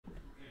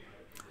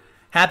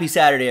Happy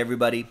Saturday,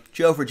 everybody.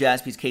 Joe for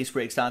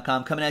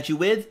JaspysCaseBreaks.com coming at you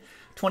with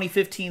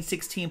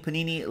 2015-16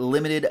 Panini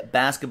Limited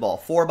Basketball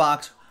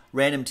 4-box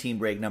random team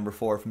break number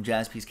 4 from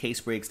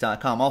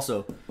JaspysCaseBreaks.com.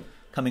 Also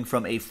coming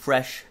from a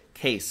fresh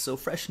case. So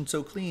fresh and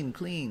so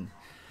clean.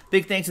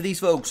 Big thanks to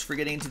these folks for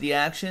getting into the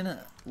action.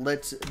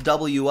 Let's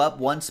double you up.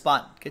 One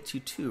spot gets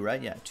you 2,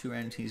 right? Yeah, 2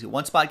 random teams.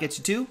 One spot gets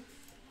you 2.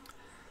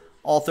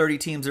 All 30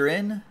 teams are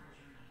in.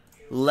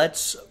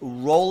 Let's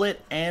roll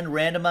it and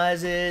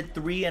randomize it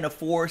 3 and a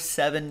 4,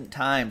 7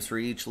 times for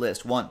each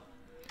list. 1,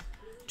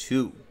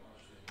 2,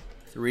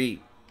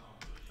 3,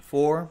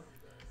 4,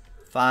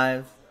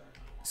 5,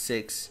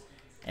 6,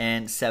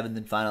 and 7th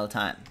and final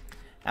time.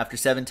 After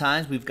 7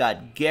 times, we've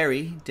got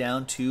Gary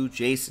down to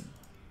Jason.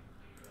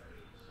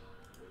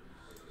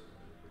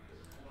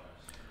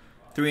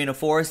 3 and a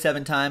 4,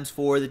 7 times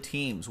for the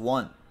teams.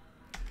 1,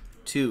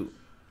 2,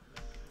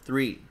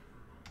 3,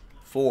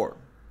 4,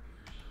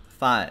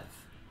 5,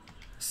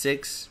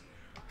 6,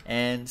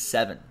 and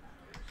 7.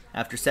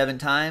 After 7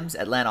 times,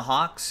 Atlanta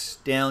Hawks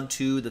down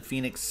to the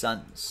Phoenix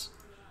Suns.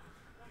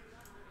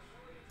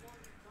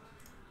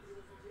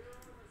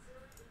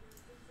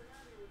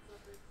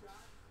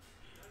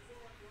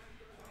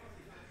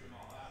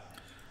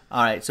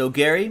 All right, so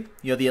Gary,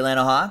 you have the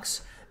Atlanta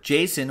Hawks.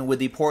 Jason with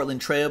the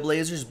Portland Trail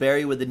Blazers.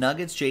 Barry with the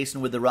Nuggets. Jason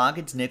with the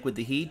Rockets. Nick with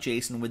the Heat.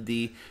 Jason with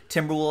the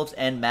Timberwolves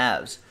and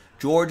Mavs.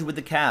 George with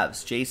the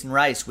Cavs. Jason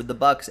Rice with the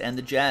Bucks and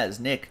the Jazz.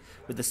 Nick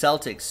with the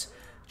Celtics.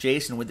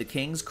 Jason with the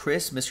Kings.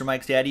 Chris, Mr.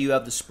 Mike's daddy, you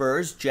have the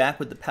Spurs. Jack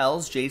with the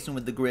Pels. Jason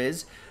with the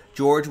Grizz.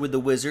 George with the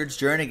Wizards.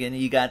 Jernigan,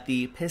 you got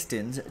the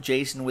Pistons.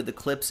 Jason with the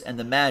Clips and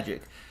the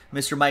Magic.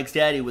 Mr. Mike's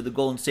daddy with the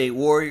Golden State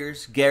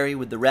Warriors. Gary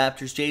with the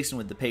Raptors. Jason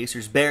with the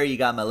Pacers. Barry, you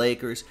got my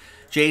Lakers.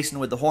 Jason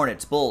with the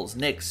Hornets, Bulls,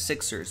 Knicks,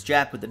 Sixers.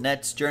 Jack with the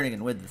Nets.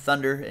 Jernigan with the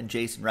Thunder. And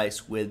Jason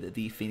Rice with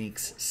the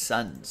Phoenix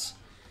Suns.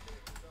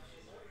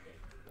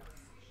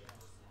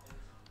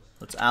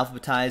 Let's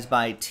alphabetize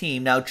by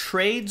team. Now,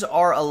 trades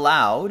are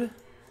allowed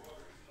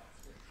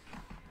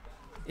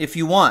if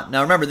you want.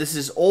 Now, remember, this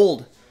is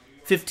old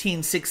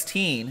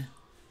 15-16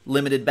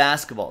 limited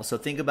basketball. So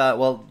think about,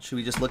 well, should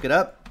we just look it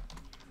up?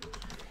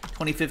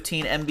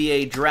 2015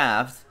 NBA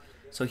draft.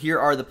 So here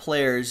are the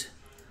players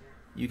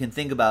you can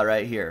think about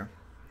right here.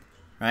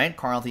 Right?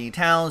 Karl Anthony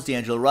Towns,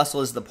 D'Angelo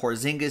Russell is the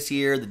Porzingis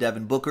year, the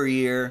Devin Booker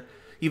year.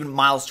 Even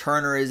Miles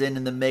Turner is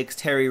in the mix,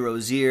 Terry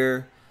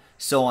Rozier,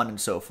 so on and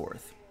so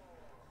forth.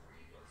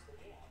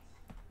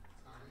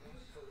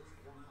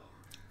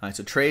 All right,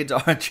 so trades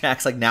are,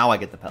 Jack's like, now I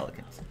get the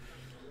Pelicans.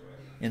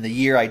 In the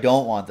year I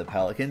don't want the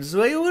Pelicans.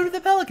 Wait, what are the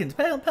Pelicans?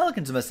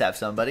 Pelicans must have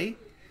somebody.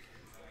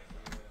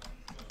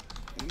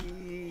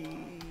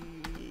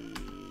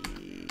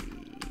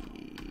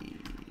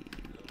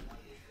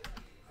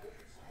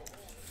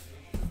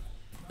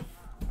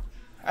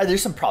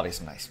 There's probably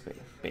some nice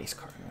base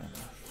card.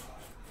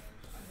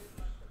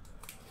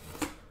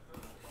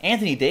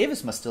 Anthony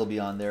Davis must still be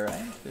on there,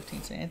 right?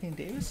 15 say Anthony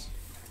Davis.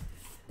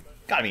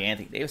 Gotta be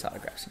Anthony Davis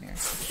autographs in here.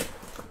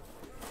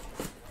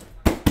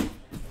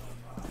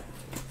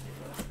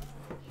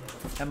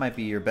 That might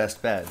be your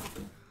best bet.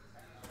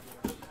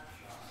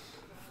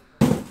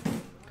 All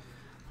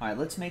right,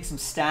 let's make some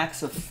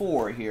stacks of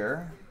 4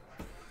 here.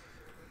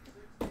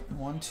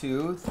 1,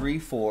 2, 3,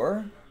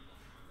 4.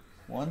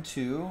 1,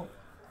 2,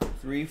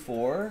 3,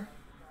 4.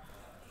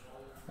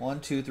 1,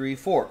 2, 3,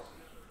 4.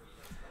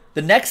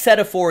 The next set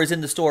of 4 is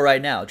in the store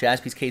right now.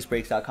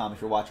 JaspysCaseBreaks.com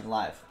if you're watching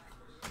live.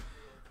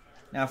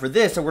 Now for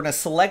this, so we're going to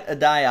select a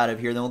die out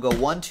of here. Then we'll go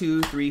 1,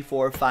 2, 3,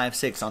 4, 5,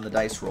 6 on the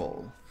dice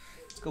roll.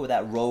 Let's go with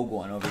that rogue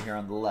one over here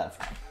on the left.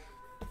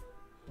 All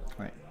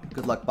right,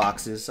 good luck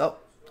boxes. Oh,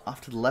 off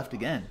to the left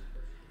again.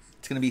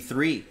 It's going to be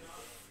 3.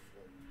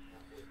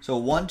 So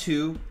 1,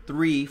 2,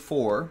 3,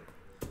 4,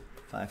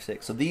 5,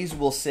 6. So these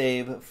we'll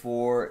save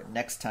for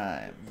next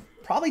time.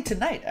 Probably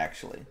tonight,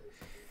 actually.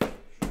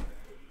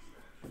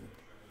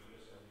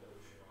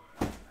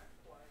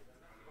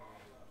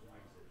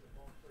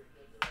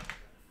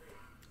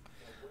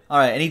 All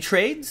right, any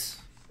trades?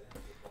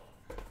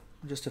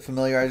 Just to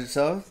familiarize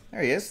yourself.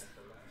 There he is.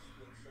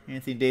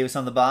 Anthony Davis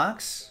on the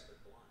box.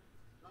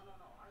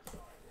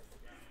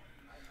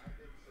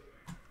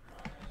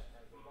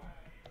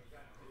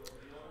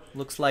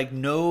 Looks like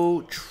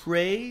no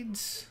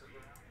trades.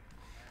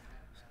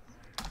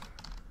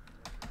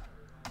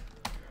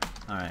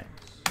 All right.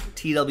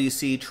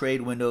 TWC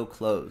trade window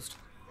closed.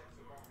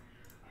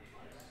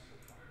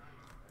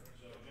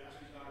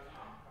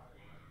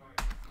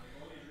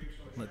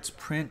 Let's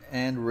print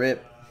and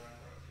rip.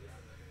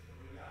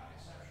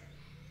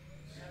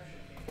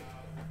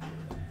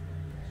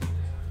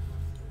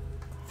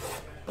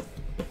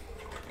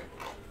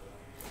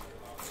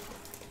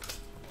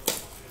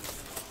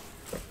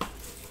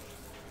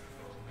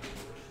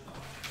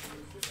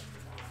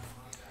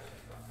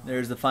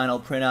 There's the final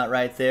printout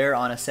right there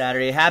on a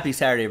Saturday. Happy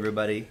Saturday,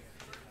 everybody.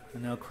 I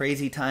know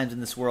crazy times in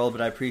this world,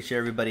 but I appreciate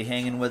everybody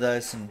hanging with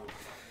us and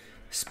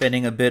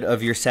spending a bit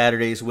of your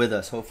Saturdays with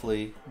us.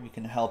 Hopefully we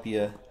can help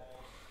you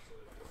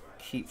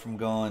keep from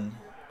going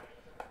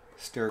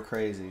stir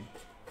crazy.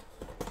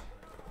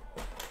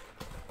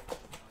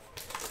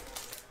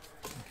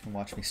 And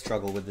watch me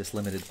struggle with this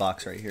limited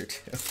box right here,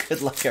 too.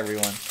 Good luck,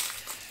 everyone.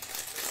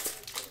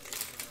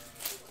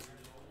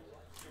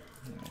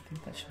 I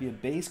think that should be a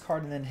base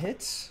card and then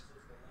hits.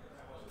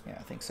 Yeah,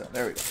 I think so.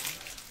 There we go.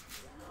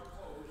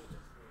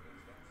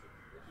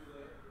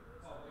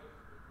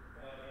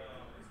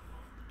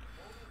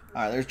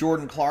 All right, there's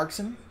Jordan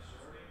Clarkson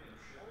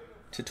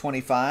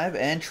 /25.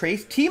 And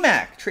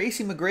T-Mac,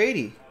 Tracy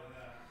McGrady.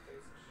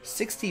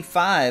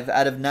 65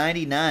 out of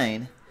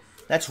 99.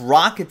 That's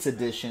Rockets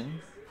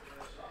edition.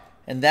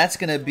 And that's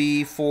going to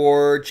be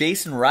for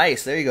Jason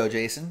Rice. There you go,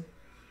 Jason.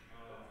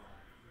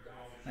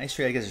 Nice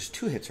trade. I guess there's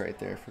 2 hits right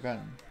there.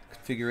 Forgotten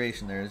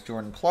configuration. There's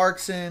Jordan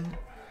Clarkson.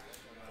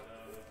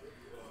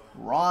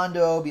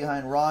 Rondo.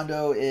 Behind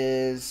Rondo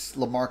is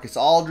LaMarcus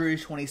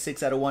Aldridge.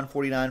 26 out of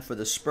 149 for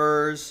the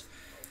Spurs.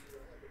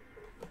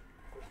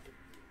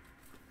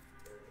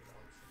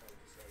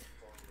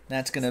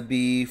 That's going to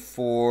be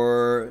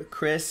for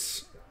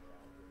Chris.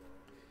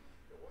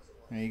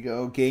 There you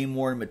go. Game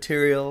worn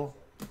material.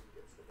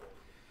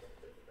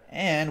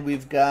 And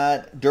we've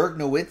got Dirk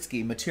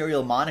Nowitzki,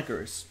 material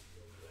monikers.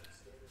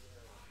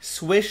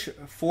 Swish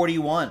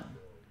 41.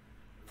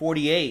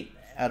 48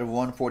 out of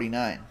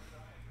 149.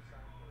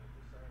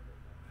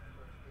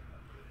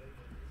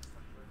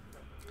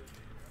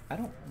 I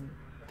don't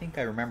think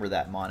I remember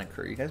that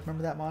moniker. You guys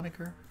remember that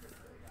moniker?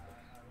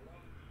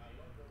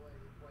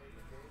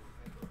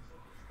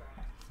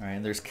 All right,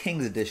 and there's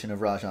Kings edition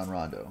of Rajon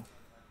Rondo.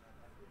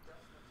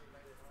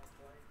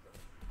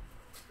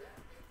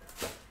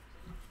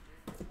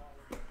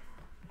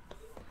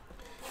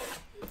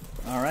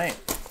 All right,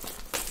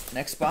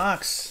 next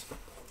box.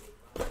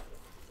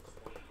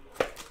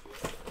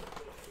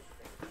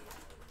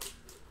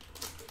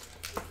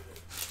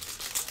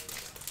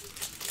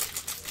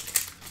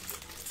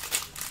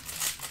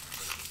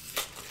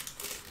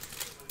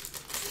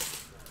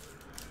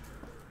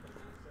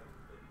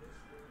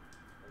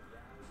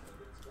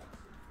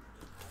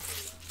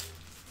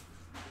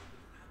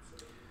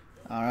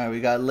 All right,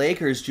 we got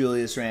Lakers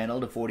Julius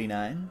Randle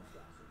 /49.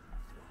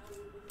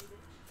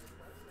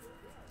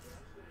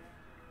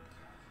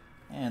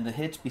 And the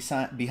hits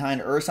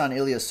behind Ersan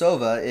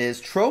Ilyasova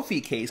is trophy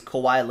case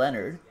Kawhi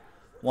Leonard,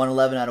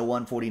 111 out of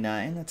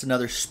 149. That's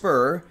another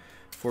Spur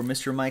for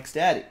Mr. Mike's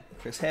daddy,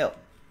 Chris Hale.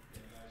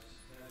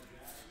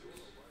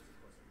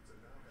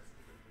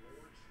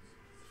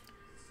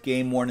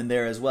 Game worn in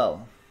there as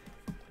well.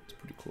 It's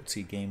pretty cool to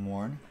see game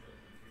worn.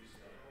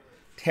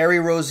 Terry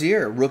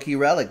Rozier, rookie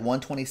relic,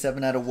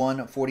 127 out of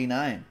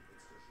 149.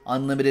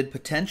 Unlimited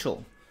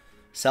potential.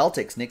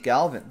 Celtics, Nick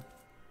Galvin.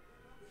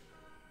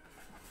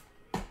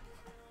 I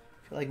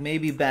feel like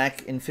maybe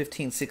back in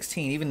 15-16,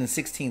 even in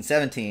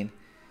 16-17,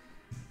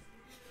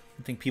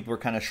 I think people were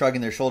kind of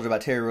shrugging their shoulders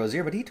about Terry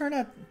Rozier, but he turned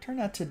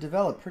out to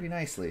develop pretty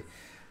nicely.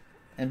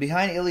 And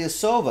behind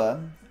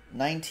Ilyasova,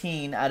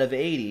 19 out of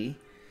 80,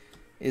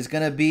 is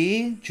going to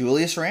be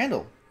Julius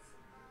Randle.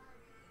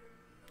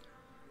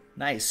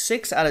 Nice.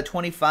 6 out of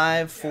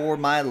 25 for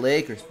my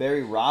Lakers.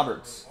 Barry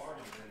Roberts.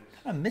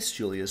 Kind of miss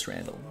Julius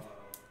Randle.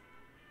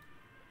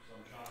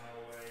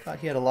 Thought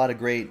he had a lot of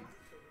great...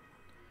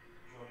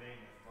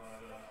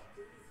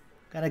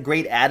 Got a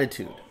great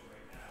attitude.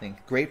 I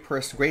think great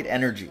person, great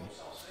energy.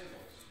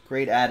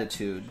 Great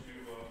attitude.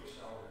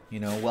 You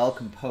know, well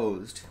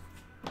composed.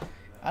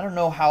 I don't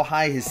know how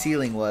high his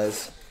ceiling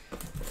was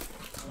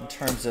in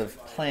terms of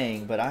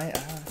playing, but I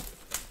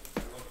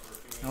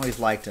always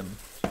liked him.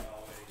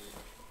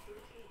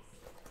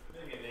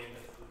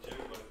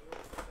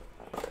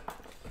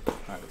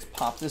 Alright, let's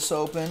pop this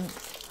open.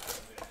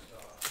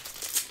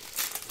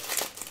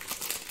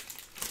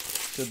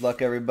 Good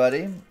luck,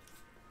 everybody.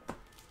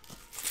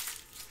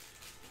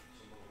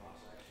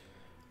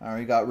 Alright,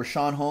 we got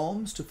Rashawn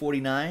Holmes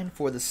 /49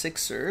 for the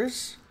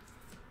Sixers.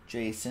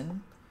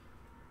 Jason.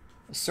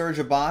 Serge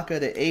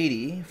Ibaka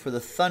 /80 for the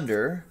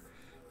Thunder.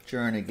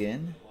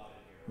 Jernigan.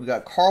 We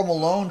got Karl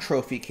Malone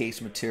trophy case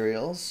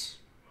materials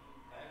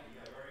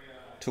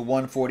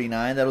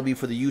 /149. That'll be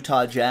for the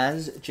Utah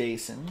Jazz.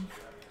 Jason.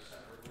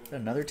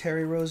 Another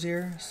Terry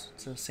Rozier.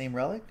 It's the same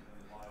relic.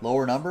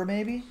 Lower number,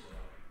 maybe?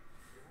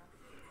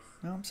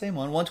 No, same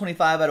one.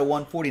 125 out of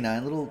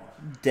 149. Little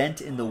dent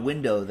in the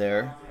window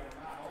there.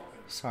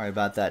 Sorry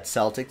about that,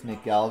 Celtic.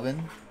 Nick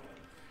Galvin.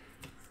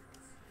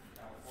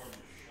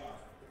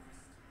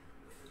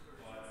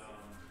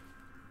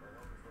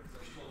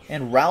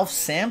 And Ralph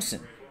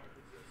Sampson.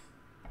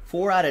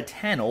 4 out of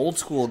 10. Old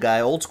school guy.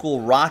 Old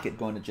school Rocket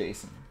going to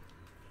Jason.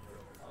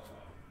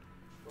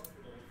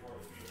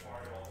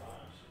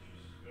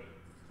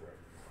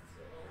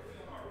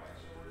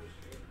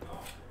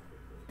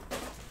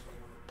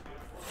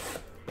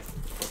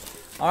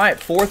 All right,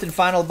 fourth and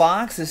final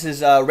box. This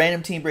is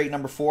random team break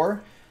number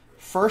 4.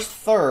 First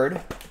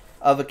third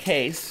of a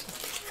case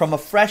from a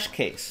fresh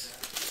case.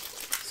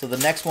 So the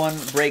next one,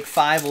 break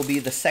 5, will be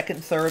the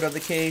second third of the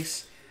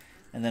case.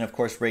 And then, of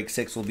course, break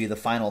 6 will be the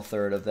final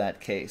third of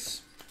that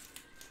case.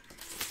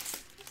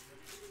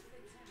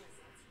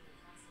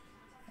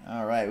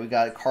 All right, we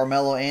got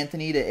Carmelo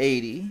Anthony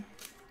 /80.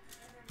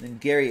 Then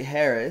Gary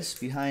Harris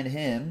behind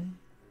him.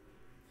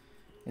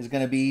 is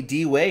going to be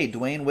D. Wade,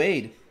 Dwayne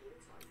Wade.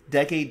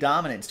 Decade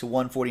dominance to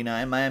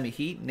 149. Miami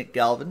Heat, Nick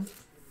Galvin.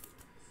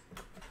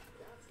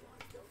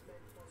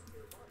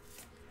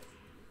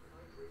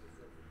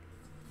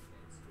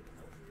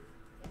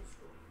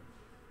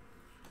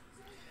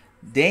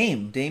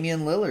 Damian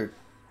Lillard.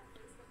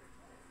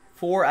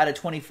 4 out of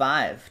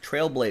 25.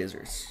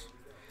 Trailblazers.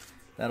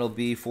 That'll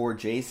be for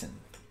Jason.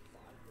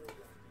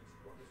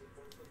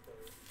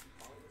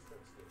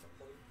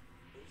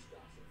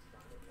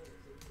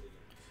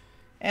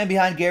 And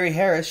behind Gary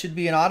Harris should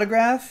be an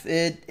autograph.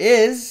 It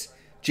is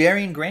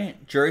Jarian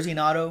Grant, jersey and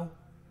auto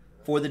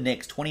for the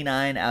Knicks.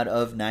 29 out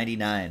of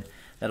 99.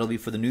 That'll be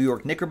for the New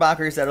York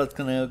Knickerbockers. That's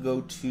going to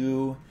go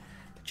to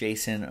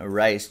Jason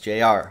Rice,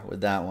 JR,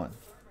 with that one.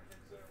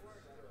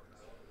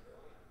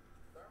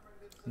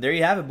 There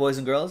you have it, boys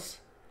and girls.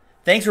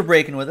 Thanks for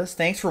breaking with us.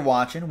 Thanks for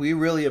watching. We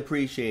really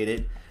appreciate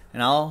it.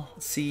 And I'll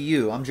see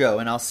you. I'm Joe,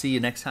 and I'll see you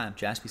next time.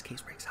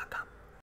 JaspysCaseBreaks.com.